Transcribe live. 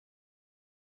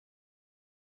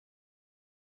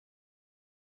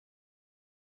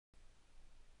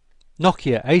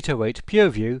Nokia 808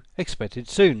 PureView expected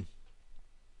soon.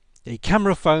 The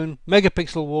camera phone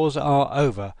megapixel wars are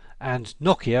over and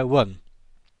Nokia won.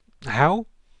 How?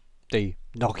 The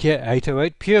Nokia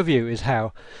 808 PureView is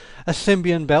how. A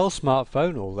Symbian Bell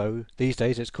smartphone, although these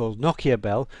days it's called Nokia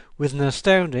Bell, with an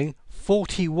astounding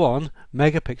 41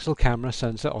 megapixel camera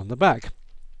sensor on the back.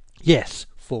 Yes,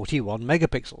 41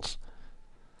 megapixels.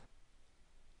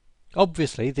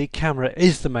 Obviously the camera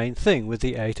is the main thing with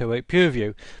the 808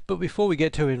 PureView, but before we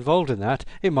get too involved in that,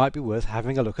 it might be worth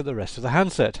having a look at the rest of the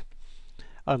handset.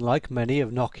 Unlike many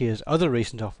of Nokia's other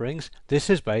recent offerings, this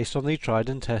is based on the tried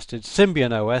and tested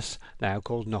Symbian OS, now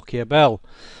called Nokia Bell.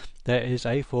 There is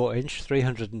a 4-inch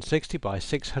 360 by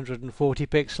 640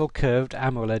 pixel curved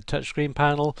AMOLED touchscreen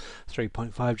panel,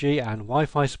 3.5G and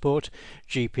Wi-Fi support,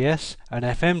 GPS, an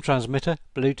FM transmitter,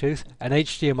 Bluetooth, an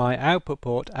HDMI output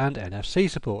port and NFC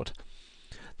support.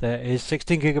 There is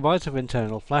 16GB of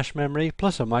internal flash memory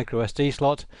plus a microSD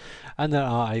slot, and there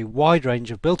are a wide range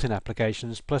of built-in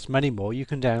applications plus many more you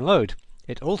can download.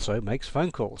 It also makes phone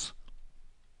calls.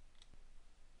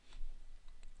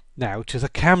 Now to the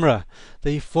camera.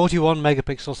 The 41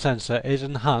 megapixel sensor is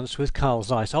enhanced with Carl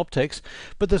Zeiss optics,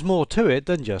 but there's more to it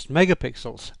than just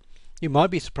megapixels. You might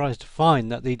be surprised to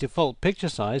find that the default picture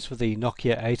size for the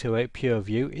Nokia 808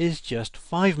 PureView is just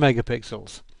 5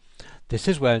 megapixels. This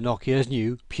is where Nokia's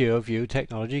new PureView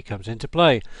technology comes into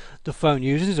play. The phone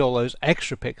uses all those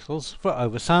extra pixels for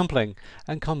oversampling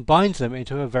and combines them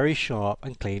into a very sharp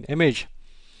and clean image.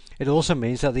 It also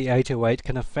means that the 808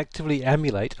 can effectively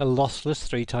emulate a lossless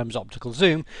 3x optical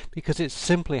zoom because it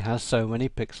simply has so many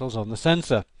pixels on the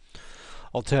sensor.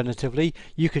 Alternatively,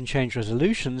 you can change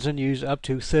resolutions and use up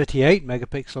to 38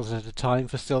 megapixels at a time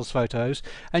for stills photos,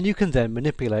 and you can then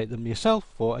manipulate them yourself,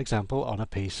 for example on a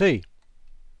PC.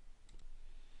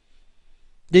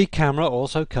 The camera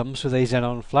also comes with a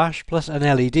xenon flash plus an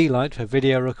LED light for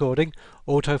video recording,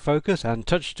 autofocus and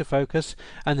touch to focus,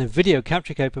 and the video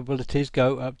capture capabilities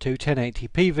go up to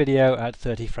 1080p video at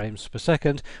 30 frames per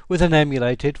second with an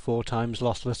emulated 4x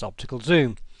lossless optical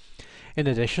zoom. In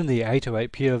addition, the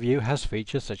 808 PureView has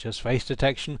features such as face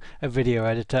detection, a video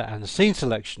editor and scene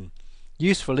selection.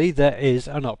 Usefully, there is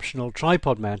an optional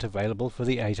tripod mount available for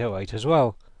the 808 as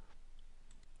well.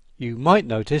 You might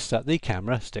notice that the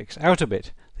camera sticks out a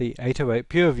bit. The 808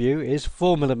 PureView is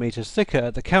 4mm thicker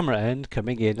at the camera end,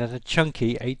 coming in at a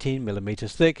chunky 18mm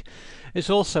thick.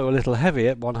 It's also a little heavy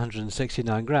at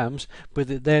 169 grams,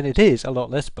 but then it is a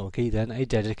lot less bulky than a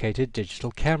dedicated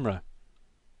digital camera.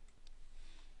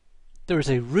 There is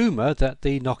a rumour that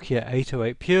the Nokia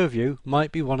 808 PureView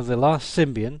might be one of the last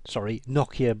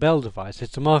Nokia Bell devices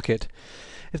to market.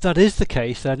 If that is the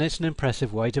case, then it's an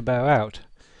impressive way to bow out.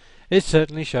 It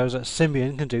certainly shows that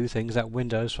Symbian can do things that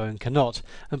Windows Phone cannot,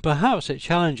 and perhaps it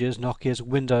challenges Nokia's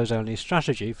Windows-only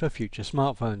strategy for future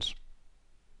smartphones.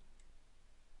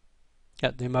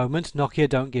 At the moment, Nokia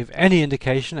don't give any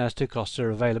indication as to cost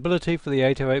or availability for the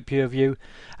 808 PureView,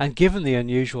 and given the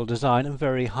unusual design and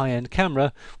very high-end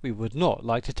camera, we would not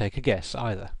like to take a guess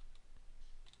either.